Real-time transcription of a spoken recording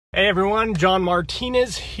Hey everyone, John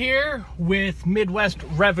Martinez here with Midwest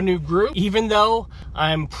Revenue Group. Even though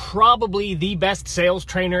I'm probably the best sales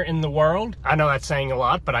trainer in the world, I know that's saying a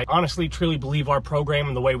lot, but I honestly truly believe our program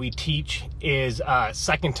and the way we teach is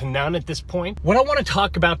second to none at this point. What I want to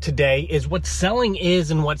talk about today is what selling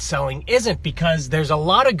is and what selling isn't, because there's a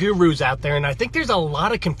lot of gurus out there and I think there's a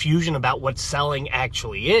lot of confusion about what selling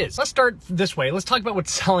actually is. Let's start this way. Let's talk about what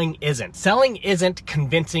selling isn't. Selling isn't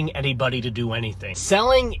convincing anybody to do anything.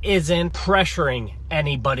 Selling isn't pressuring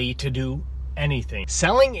anybody to do anything.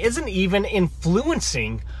 Selling isn't even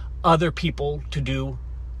influencing other people to do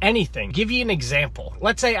anything. Give you an example.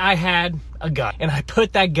 Let's say I had a gun and I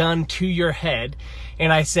put that gun to your head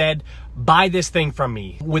and I said, buy this thing from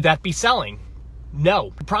me. Would that be selling?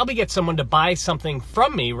 No. You'd probably get someone to buy something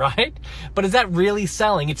from me, right? But is that really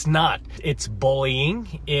selling? It's not. It's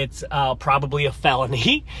bullying. It's probably a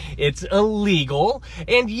felony. It's illegal.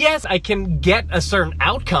 And yes, I can get a certain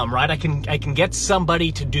outcome, right? I can get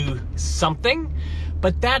somebody to do something,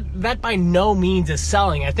 but that by no means is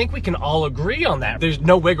selling. I think we can all agree on that. There's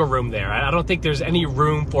no wiggle room there. I don't think there's any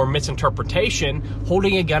room for misinterpretation.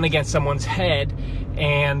 Holding a gun against someone's head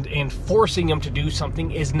and forcing them to do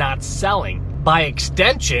something is not selling. By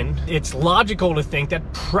extension, it's logical to think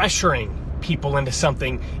that pressuring people into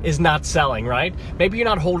something is not selling, right? Maybe you're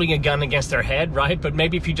not holding a gun against their head, right? But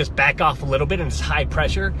maybe if you just back off a little bit and it's high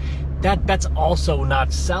pressure, that's also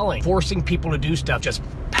not selling. Forcing people to do stuff, just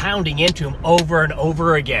pounding into them over and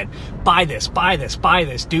over again. Buy this, buy this, buy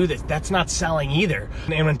this, do this. That's not selling either.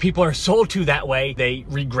 And when people are sold to that way, they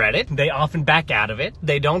regret it. They often back out of it.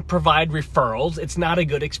 They don't provide referrals. It's not a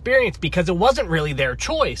good experience because it wasn't really their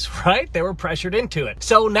choice, right? They were pressured into it.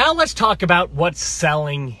 So now let's talk about what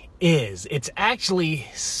selling is. It's actually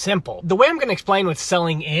simple. The way I'm going to explain what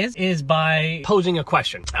selling is by posing a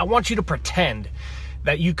question. I want you to pretend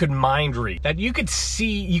that you could mind read, that you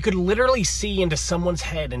could literally see into someone's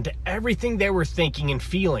head, into everything they were thinking and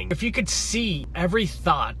feeling. If you could see every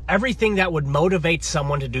thought, everything that would motivate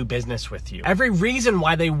someone to do business with you, every reason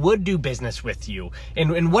why they would do business with you,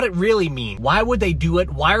 and what it really means. Why would they do it?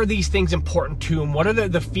 Why are these things important to them? What are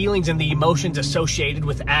the feelings and the emotions associated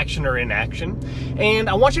with action or inaction? And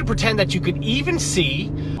I want you to pretend that you could even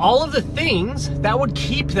see all of the things that would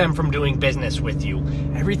keep them from doing business with you.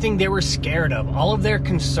 Everything they were scared of, all of their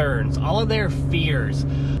concerns, all of their fears,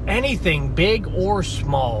 anything big or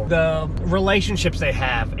small, the relationships they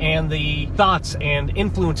have and the thoughts and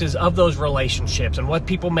influences of those relationships and what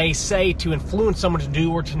people may say to influence someone to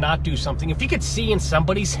do or to not do something. If you could see in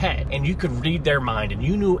somebody's head and you could read their mind and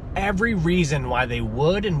you knew every reason why they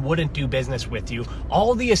would and wouldn't do business with you,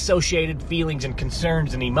 all the associated feelings and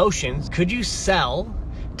concerns and emotions, could you sell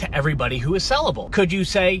to everybody who is sellable? Could you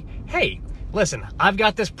say, hey, listen, I've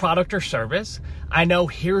got this product or service. I know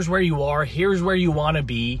here's where you are, here's where you want to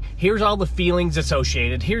be, here's all the feelings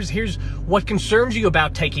associated, here's what concerns you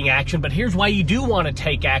about taking action, but here's why you do want to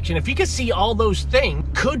take action. If you could see all those things,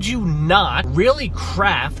 could you not really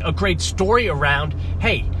craft a great story around,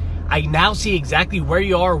 hey, I now see exactly where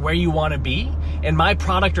you are, where you want to be, and my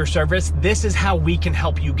product or service, this is how we can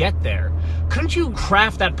help you get there. Couldn't you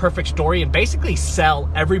craft that perfect story and basically sell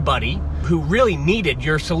everybody who really needed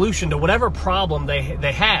your solution to whatever problem they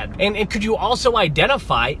had? And could you also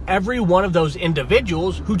identify every one of those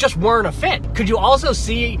individuals who just weren't a fit? Could you also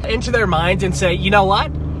see into their minds and say, you know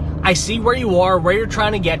what? I see where you are, where you're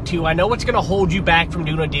trying to get to. I know what's going to hold you back from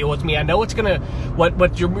doing a deal with me. I know what's going to,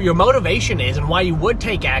 what your motivation is and why you would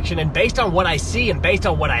take action. And based on what I see and based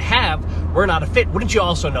on what I have, we're not a fit. Wouldn't you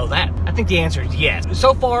also know that? I think the answer is yes.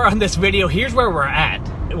 So far on this video, here's where we're at.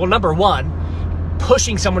 Well, number one,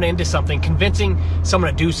 pushing someone into something, convincing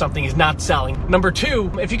someone to do something is not selling. Number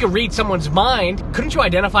two, if you could read someone's mind, couldn't you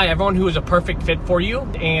identify everyone who is a perfect fit for you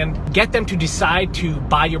and get them to decide to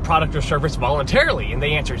buy your product or service voluntarily? And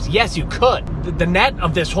the answer is yes, you could. The net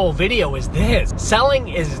of this whole video is this. Selling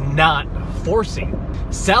is not forcing.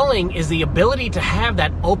 Selling is the ability to have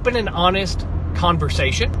that open and honest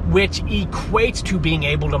conversation, which equates to being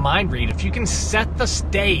able to mind read. If you can set the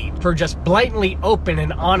stage for just blatantly open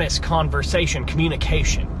and honest conversation,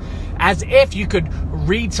 communication, as if you could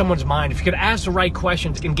read someone's mind, if you could ask the right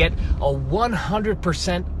questions and get a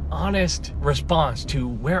 100% honest response to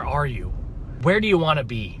where are you? Where do you want to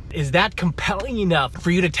be? Is that compelling enough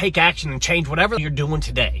for you to take action and change whatever you're doing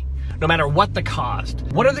today? No matter what the cost.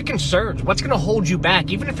 What are the concerns? What's going to hold you back?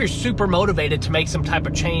 Even if you're super motivated to make some type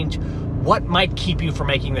of change, what might keep you from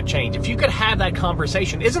making the change? If you could have that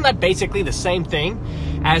conversation, isn't that basically the same thing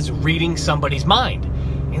as reading somebody's mind?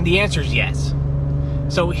 And the answer is yes.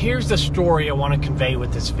 So here's the story I want to convey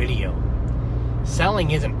with this video.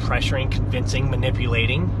 Selling isn't pressuring, convincing,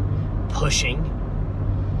 manipulating, pushing.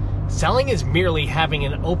 Selling is merely having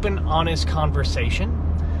an open, honest conversation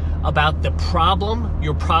about the problem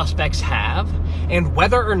your prospects have and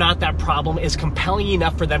whether or not that problem is compelling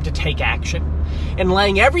enough for them to take action, and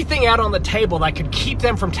laying everything out on the table that could keep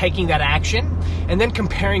them from taking that action, and then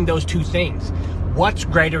comparing those two things. What's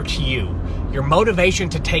greater to you? Your motivation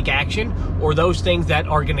to take action, or those things that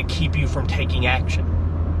are going to keep you from taking action?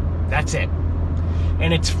 That's it.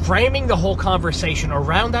 And it's framing the whole conversation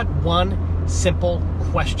around that one simple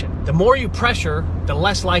question. The more you pressure, the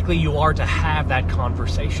less likely you are to have that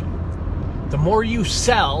conversation. The more you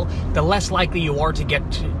sell, the less likely you are to get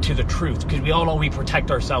to the truth, because we all know we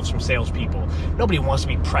protect ourselves from salespeople. Nobody wants to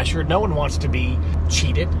be pressured. No one wants to be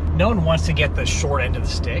cheated. No one wants to get the short end of the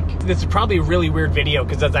stick. This is probably a really weird video,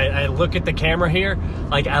 because as I look at the camera here,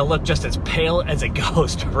 like I look just as pale as a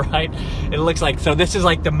ghost, right? It looks like, so this is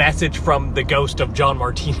like the message from the ghost of John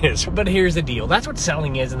Martinez. But here's the deal. That's what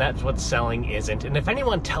selling is, and that's what selling isn't. And if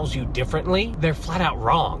anyone tells you differently, they're flat out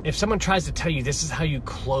wrong. If someone tries to tell you this is how you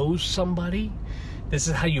close somebody, this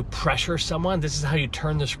is how you pressure someone, this is how you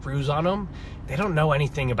turn the screws on them, they don't know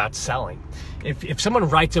anything about selling. If someone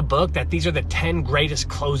writes a book that these are the 10 greatest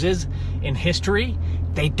closes in history,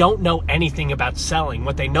 they don't know anything about selling.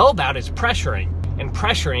 What they know about is pressuring, and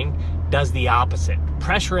pressuring does the opposite.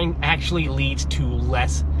 Pressuring actually leads to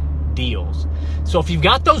less deals. So if you've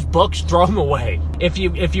got those books, throw them away. If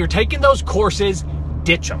you're taking those courses,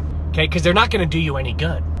 ditch them, okay? Because they're not going to do you any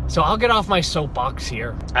good. So I'll get off my soapbox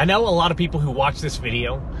here. I know a lot of people who watch this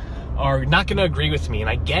video are not going to agree with me, and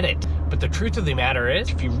I get it. But the truth of the matter is,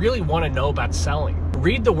 if you really want to know about selling,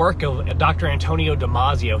 read the work of Dr. Antonio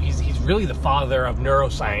Damasio. He's really the father of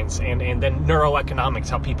neuroscience and then neuroeconomics,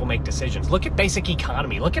 how people make decisions. Look at basic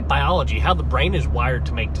economy. Look at biology, how the brain is wired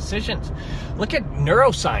to make decisions. Look at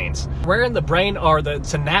neuroscience. Where in the brain are the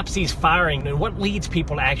synapses firing, and what leads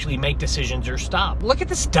people to actually make decisions or stop? Look at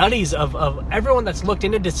the studies of everyone that's looked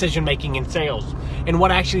into decision making in sales, and what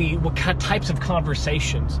types of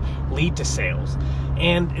conversations lead to sales.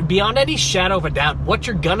 And beyond any shadow of a doubt, what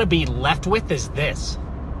you're gonna be left with is this.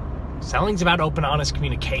 Selling's about open, honest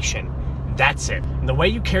communication. That's it. And the way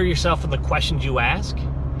you carry yourself and the questions you ask,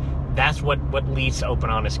 that's what leads to open,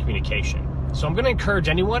 honest communication. So I'm gonna encourage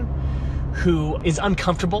anyone who is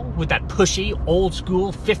uncomfortable with that pushy, old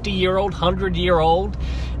school, 50-year-old, 100-year-old,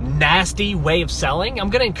 nasty way of selling. I'm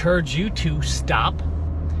gonna encourage you to stop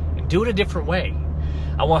and do it a different way.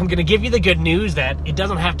 I'm gonna give you the good news that it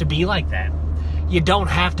doesn't have to be like that. You don't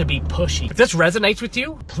have to be pushy. If this resonates with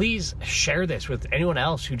you, please share this with anyone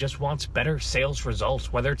else who just wants better sales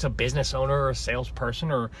results, whether it's a business owner or a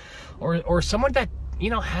salesperson or someone that, you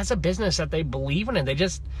know, has a business that they believe in, and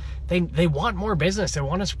they want more business. They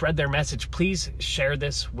want to spread their message. Please share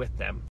this with them.